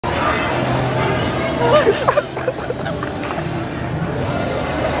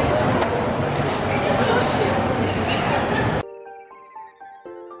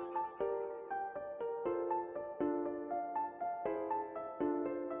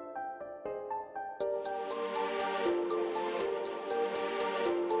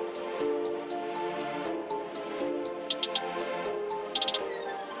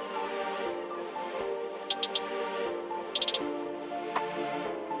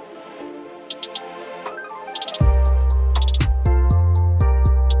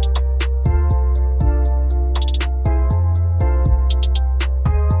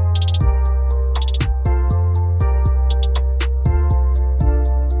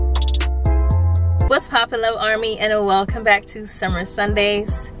What's poppin', Love Army, and welcome back to Summer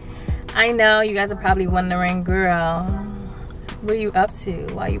Sundays. I know you guys are probably wondering, girl, what are you up to?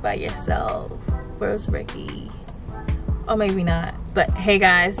 Why you by yourself? Where's Ricky? Oh, maybe not. But hey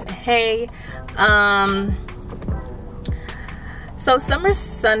guys, hey. So Summer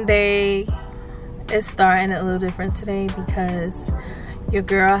Sunday is starting a little different today because your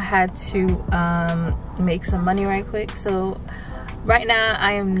girl had to make some money right quick. So right now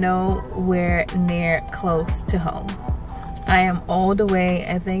I am nowhere near close to home. I am all the way,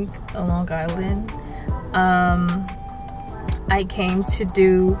 I think, Long Island. I came to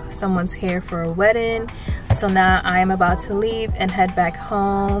do someone's hair for a wedding, so now I am about to leave and head back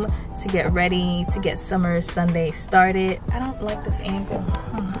home to get ready to get Summer Sunday started. I don't like this angle.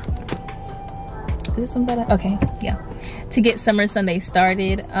 Is this one better? Okay, yeah. To get Summer Sunday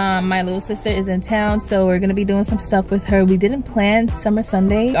started. My little sister is in town, so we're gonna be doing some stuff with her. We didn't plan Summer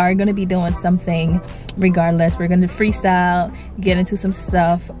Sunday. We are gonna be doing something regardless. We're gonna freestyle, get into some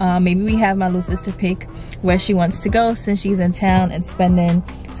stuff. Maybe we have my little sister pick where she wants to go since she's in town and spending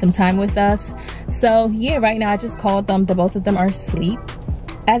some time with us. So yeah, right now I just called them. The both of them are asleep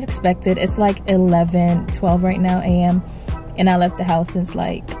as expected. It's like 11:12 right now a.m. and I left the house since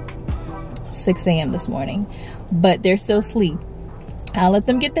like 6 a.m. this morning, but they're still asleep. I'll let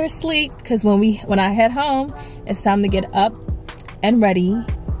them get their sleep because when I head home, it's time to get up and ready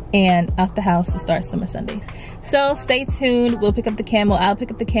and out the house to start Summer Sundays. So stay tuned. We'll pick up the cam. Well, I'll pick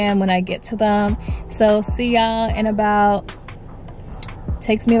up the cam when I get to them. So see y'all in about,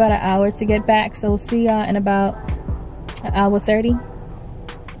 takes me about an hour to get back. So we'll see y'all in about an hour 30.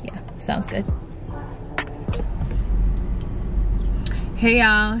 Yeah, sounds good. Hey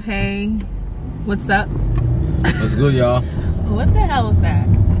y'all, hey. What's up? What's good, y'all? What the hell was that? I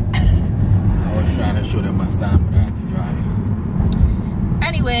was trying to show them my sign, but I had to drive.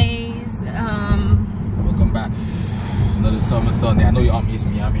 Anyways, welcome back. Another Summer Sunday. I know y'all miss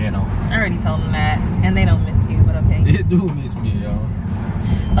me. I'm here now. I already told them that, and they don't miss you, but okay. They do miss me, yo.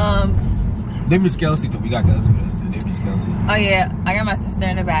 They miss Kelsey too. We got Kelsey with us too. They miss Kelsey. Oh yeah, I got my sister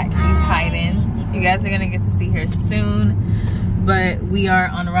in the back. She's hiding. You guys are gonna get to see her soon. But we are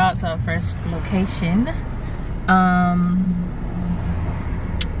on route to our first location. Dang,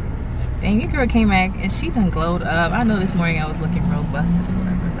 your girl came back and she done glowed up. I know this morning I was looking real busted or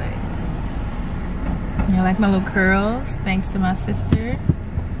whatever, but I like my little curls, thanks to my sister.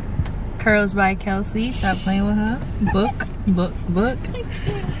 Curls by Kelsey. Stop playing with her. Book. But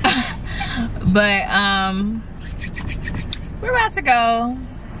we're about to go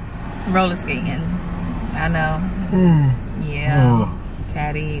roller skating. I know. Yeah.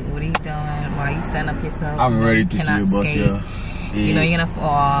 Patty, what are you doing? Why are you setting up yourself? I'm ready to see you bust here. You know you're gonna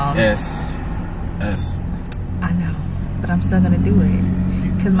fall. Yes. I know, but I'm still gonna do it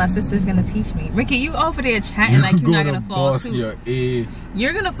because my sister's gonna teach me. Ricky, you over there chatting like you're not gonna fall too.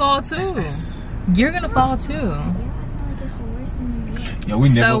 You're gonna fall too. You're gonna fall too. Yeah,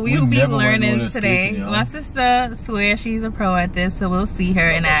 we'll be learning today. My sister swears she's a pro at this, so we'll see her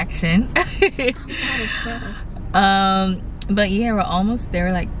in action. But yeah, we're almost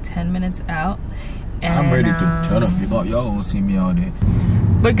there, like 10 minutes out. And I'm ready to turn up. Y'all won't see me all day.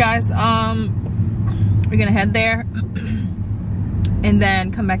 But guys, we're gonna head there and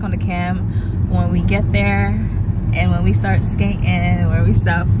then come back on the cam when we get there and when we start skating, where we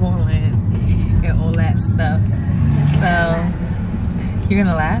stop falling and all that stuff. So you're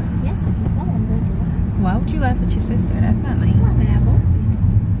gonna laugh? Yes, if you fall, I'm going to laugh. Why would you laugh at your sister? That's not nice.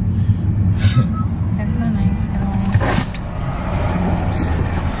 That's not nice at all.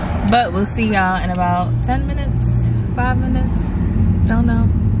 But we'll see y'all in about 10 minutes, 5 minutes. Don't know.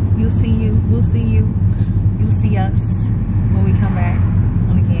 You'll see you. We'll see you. You'll see us when we come back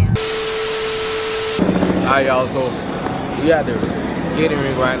on the cam. Alright, y'all. So we at the skating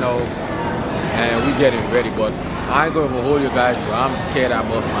rink right now, and we getting ready. But I ain't gonna hold you guys, bro. I'm scared I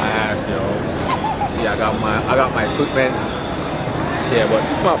bust my ass, yo. See, I got my equipment. Yeah, but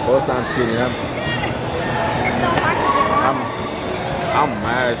it's my first time skating. I'm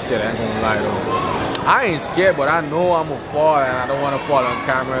mad scared, I ain't gonna lie though. I ain't scared, but I know I'm gonna fall and I don't wanna fall on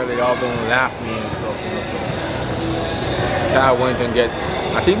camera. They all gonna laugh at me and stuff, you know, so I went and get,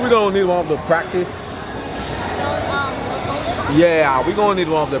 I think we're gonna need one of the practice. Yeah, we're gonna need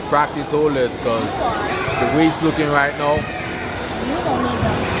one of the practice holders because the way it's looking right now. You don't need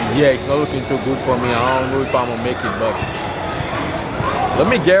them. Yeah, it's not looking too good for me. I don't know if I'm gonna make it, but let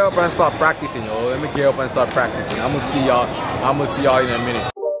me get up and start practicing, yo. Let me get up and start practicing. I'm gonna see y'all in a minute.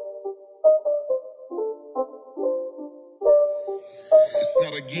 It's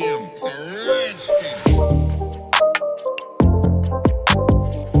not a game, it's a rich thing.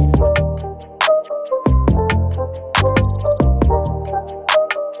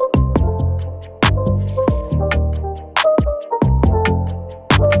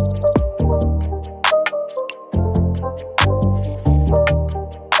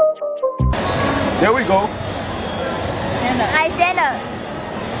 There we go. I stand up.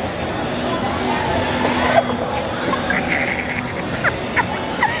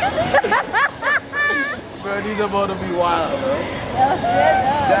 Bro, these about to be wild, bro.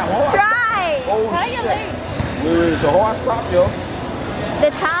 Try. Oh, Try your legs. wait, so how I stop, yo?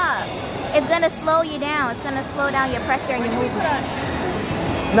 The top. It's gonna slow you down. It's gonna slow down your pressure and your movement.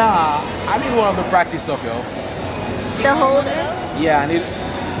 Nah, I need one of the practice stuff, yo. The holder. Yeah,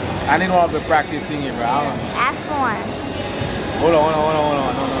 I need one of the practice thingy, bro. Ask for one. Hold on.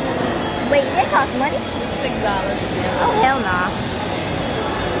 No. Wait, they cost money? $6. Oh hell nah.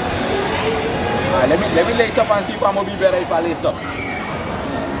 Alright, let me lace up and see if I'm gonna be better if I lace up.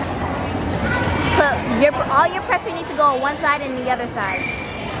 But all your pressure needs to go on one side and the other side.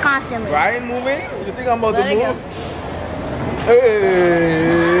 Constantly. Bro, I ain't moving. You think I'm about to Let it go. move?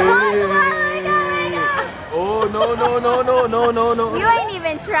 Hey. Oh no. You ain't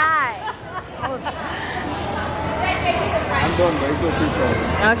even tried. I'm done, bro. It's okay, bro.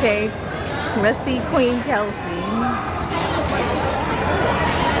 Okay, let's see Queen Kelsey.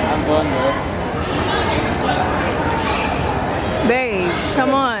 I'm done, bro. Babe,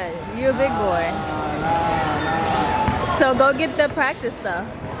 come on. You're a big boy. So go get the practice stuff.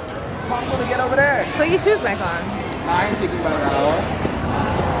 So I'm gonna get over there. Put your shoes back on. Nah, I ain't taking back that at all.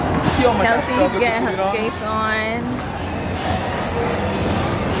 See how much I struggle Kelsey's to getting put it her on? skates on.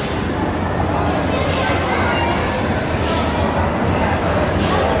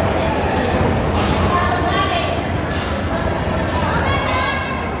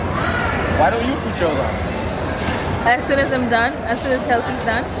 Why don't you put yours on? As soon as I'm done, as soon as Kelsey's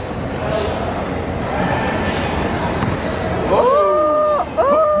done. Oh!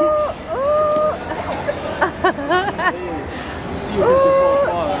 See your wrist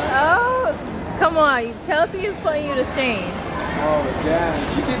fall, right? Oh, come on. Kelsey is putting you to shame. Oh, damn.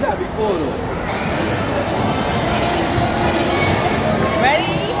 She did that before, though.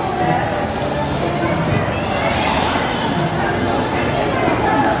 Ready?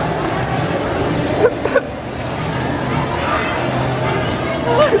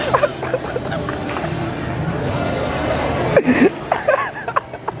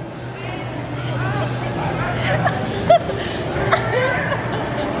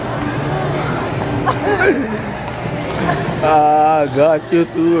 Ah, got you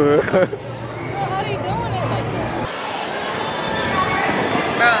too. How are you doing it like that?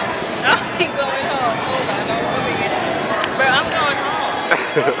 Bro, I ain't going home. Hold on, don't let me get it. Bro, I'm going home.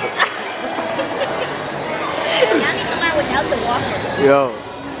 Y'all need to learn without the walker. Yo.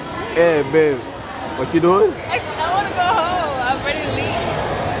 Hey, babe. What you doing? I want to go home. I'm ready to leave.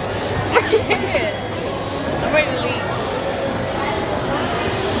 I can't. I'm ready to leave.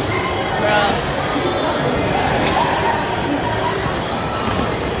 Bro.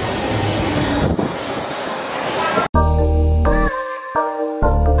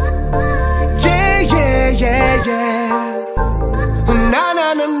 Yeah.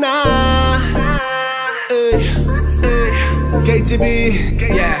 Na. KTB,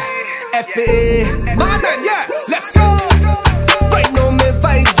 yeah. FBA, my man, yeah. Let's go. Right now, my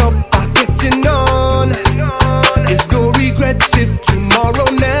vibes up, I'm getting on. There's no regrets if tomorrow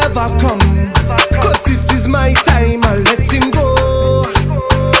never come. Cause this is my time, I let him go.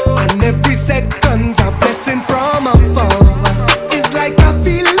 And every second's a blessing from above. It's like a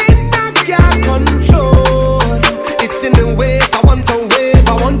feeling I can't control. It's in the ways I want to wave,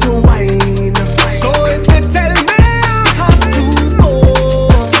 I want to whine. So if they tell me I have to go,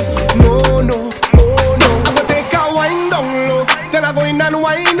 no, oh no. I'm gonna take a wind down low, then I go in and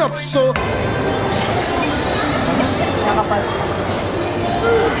wind up so.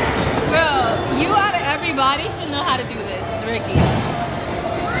 Bro,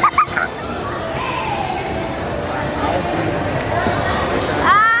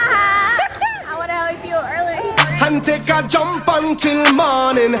 a jump until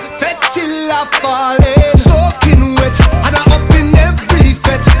morning, fet till I falling. Soaking wet, and I up in every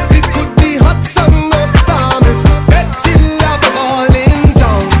fet. It could be hot sun or storms, fet till I falling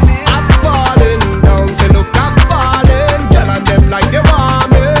down. I'm falling down, say look I'm falling. Girl and them like they want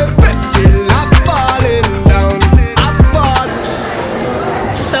me, fet till I'm falling down. I'm falling.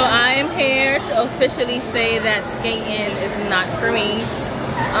 So I'm here to officially say that skating is not for me.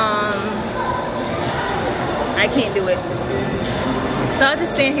 I can't do it. So I'll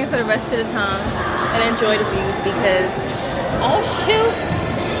just stand here for the rest of the time and enjoy the views because, oh shoot,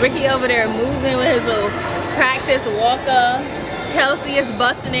 Ricky over there moving with his little practice walker. Kelsey is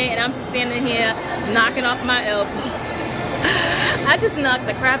busting it and I'm just standing here knocking off my elbow. I just knocked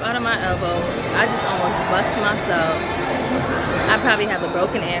the crap out of my elbow. I just almost bust myself. I probably have a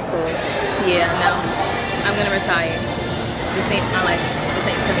broken ankle. Yeah, no, I'm gonna retire. This ain't my life. This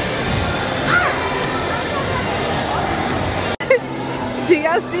ain't for me. Do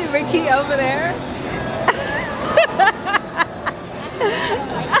y'all see Ricky over there?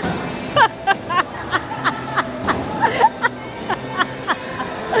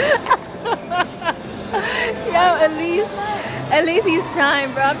 Yo, at least he's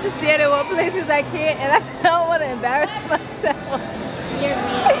trying, bro. I'm just standing in one place because I can't and I don't want to embarrass myself. You're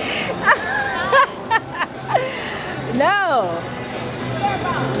mean. No.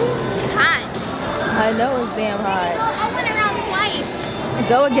 It's hot. I know it's damn hard. I went around twice.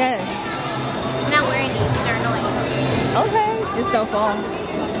 Go again. I'm not wearing these. They're annoying. Okay, just don't fall.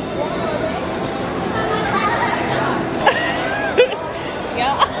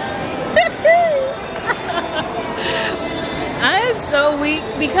 Yeah. I am so weak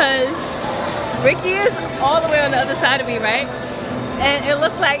because Ricky is all the way on the other side of me, right? And it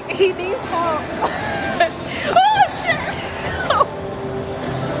looks like he needs help. Oh shit!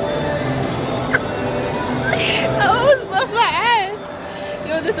 I almost bust my ass.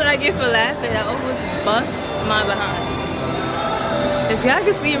 Yo, this is what I get for laughing. I almost bust my behind. If y'all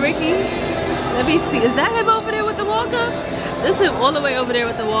can see Ricky, let me see. Is that him over there with the walker? This is him all the way over there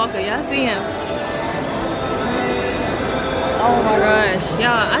with the walker. Y'all see him? Oh my gosh,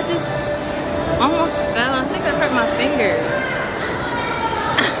 y'all, I just almost fell. I think I hurt my finger.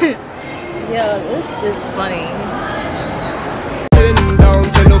 Yo, this is funny. Down,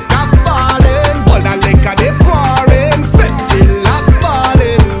 say look I'm falling, but I like a they pouring, fet till I'm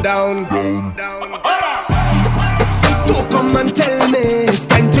falling down. Don't come and tell me it's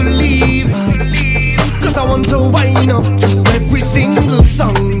time to leave, cause I want to wind up to every single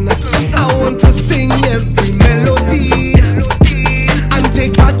song. I want to sing every melody and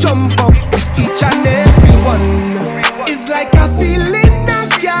take a jump up with each and every one. It's like a feeling I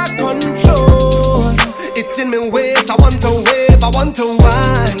can't control. It's in my waist, I want to wave, I want to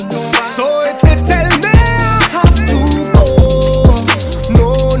whine. So if they tell me I have to go, no,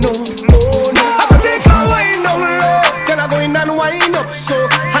 no, no, no. I can take a wind down low, then I go in and wind up so,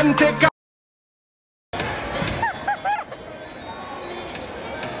 and take a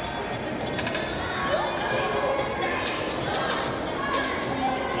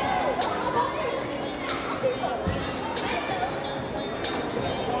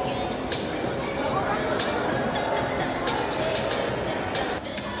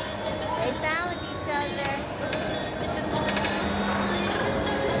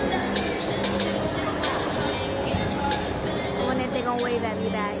wave at me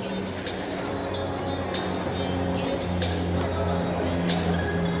back.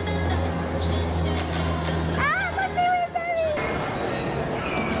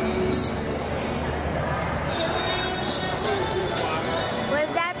 Was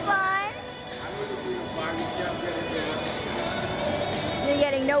that fun? You're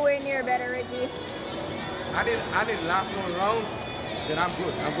getting nowhere near better, Ricky. I didn't last one round, then I'm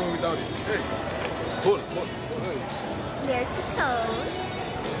good. I'm going without it. Hey, pull. There's the toes.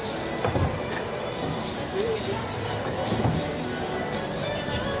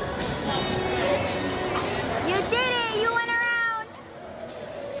 You did it! You went around!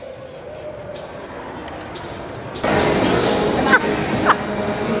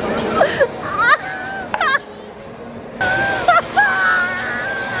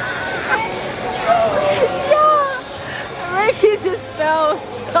 Ricky just fell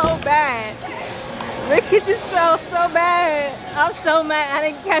so bad. Ricky just fell so bad. I'm so mad I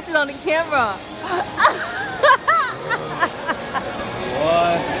didn't catch it on the camera.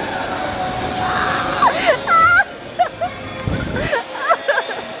 What?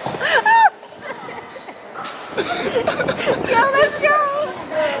 Yo, let's go.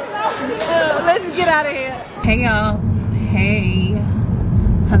 Let's get out of here. Hey y'all. Hey.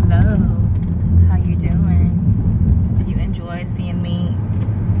 Hello. How you doing? Are you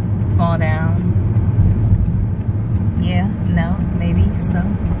fall down. Yeah, no, maybe so.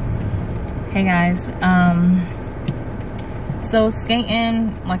 Hey guys, so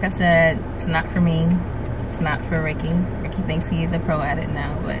skating, like I said, it's not for me. It's not for Ricky. Ricky thinks he's a pro at it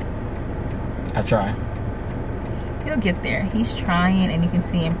now, but I try. He'll get there. He's trying, and you can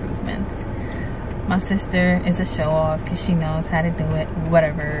see improvements. My sister is a show-off because she knows how to do it.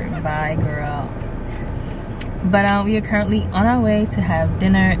 Whatever, bye girl. But we are currently on our way to have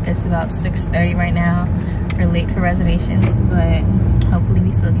dinner. It's about 6:30 right now. We're late for reservations, but hopefully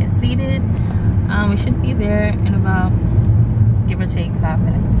we still get seated. We should be there in about, give or take, 5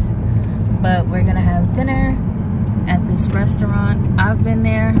 minutes. But we're gonna have dinner at this restaurant. I've been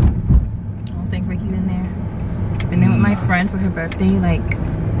there. I don't think Ricky been there. Been there with my friend for her birthday, like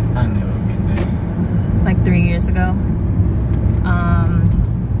I never been there. Like 3 years ago.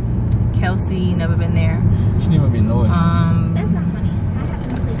 Kelsey, never been there. She never been nowhere. That's not funny.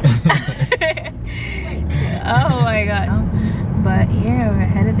 I have Oh my god. But yeah, we're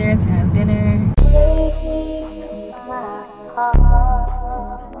headed there to have dinner.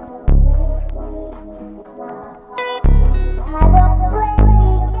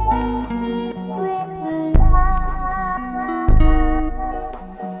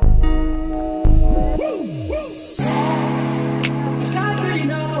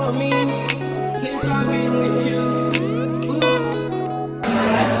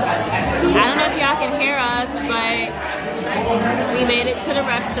 We made it to the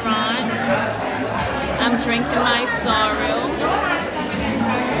restaurant. I'm drinking my sorrel.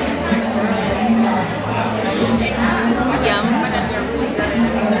 Yum.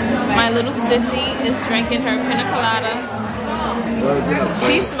 My little sissy is drinking her pina colada.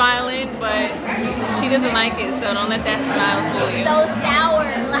 She's smiling, but she doesn't like it, so don't let that smile fool you. so sour.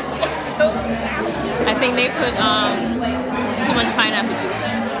 Like, it's so sour. I think they put too much pineapple juice.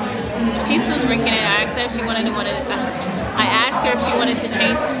 She's still drinking it. I asked her if she wanted to. I asked her if she wanted to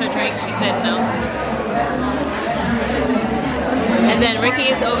change her drink. She said no. And then Ricky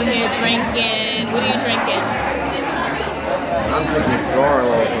is over here drinking. What are you drinking? I'm drinking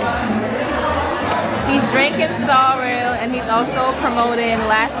sorrel also. He's drinking sorrel, and he's also promoting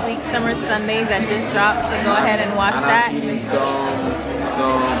last week's Summer Sundays that just dropped. So go ahead and watch that. I'm eating some.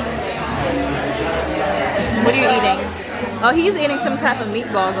 What are you eating? Oh, he's eating some type of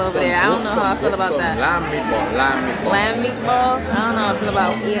meatballs over there. I don't know how I feel about that. Lamb meatball. Lamb meatballs? I don't know how I feel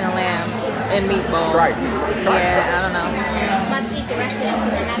about eating lamb and meatballs. Try it. Yeah, I don't know. I must eat the rest of it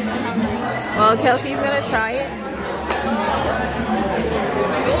because I'm actually hungry. Well, Kelsey's gonna try it.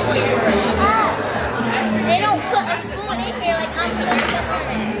 They don't put a spoon in here like I'm putting stuff on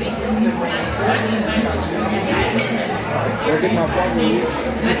it. Go get my phone.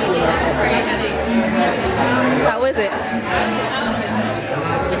 How is it?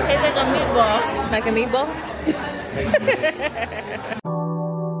 It tastes like a meatball. Like a meatball?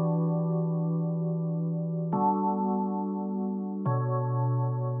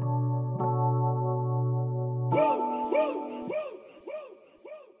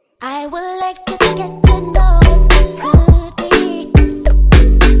 I would like to get to know if you could be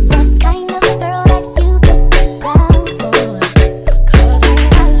the kind of girl that you took me down for. 'Cause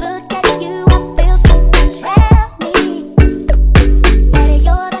when I look at you, I feel something tell me that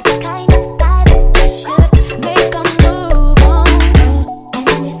you're the kind of guy that I should make a move on.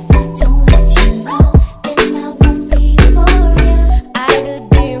 And if I don't let you know, then I won't be for real. I could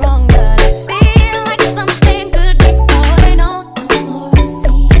be wrong, but I feel like something could be going on. The more I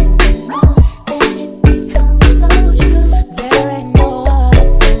see it, the more that it becomes so true. There ain't no other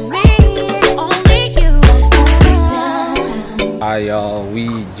for me, it's only you. Hi y'all, we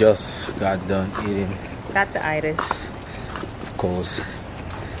just got done eating, Got the itis. of course.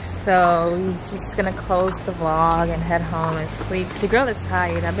 So we're just gonna close the vlog and head home and sleep. The girl is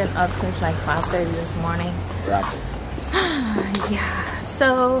tired. I've been up since like 5:30 this morning. Wrap. Yeah.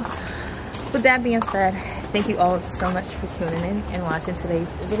 So with that being said, thank you all so much for tuning in and watching today's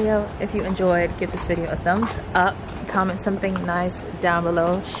video. If you enjoyed, give this video a thumbs up. Comment something nice down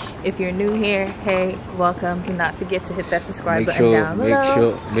below. If you're new here, hey, welcome. Do not forget to hit that subscribe button down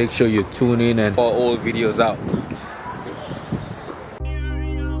below. Make sure you tune in and all old videos out.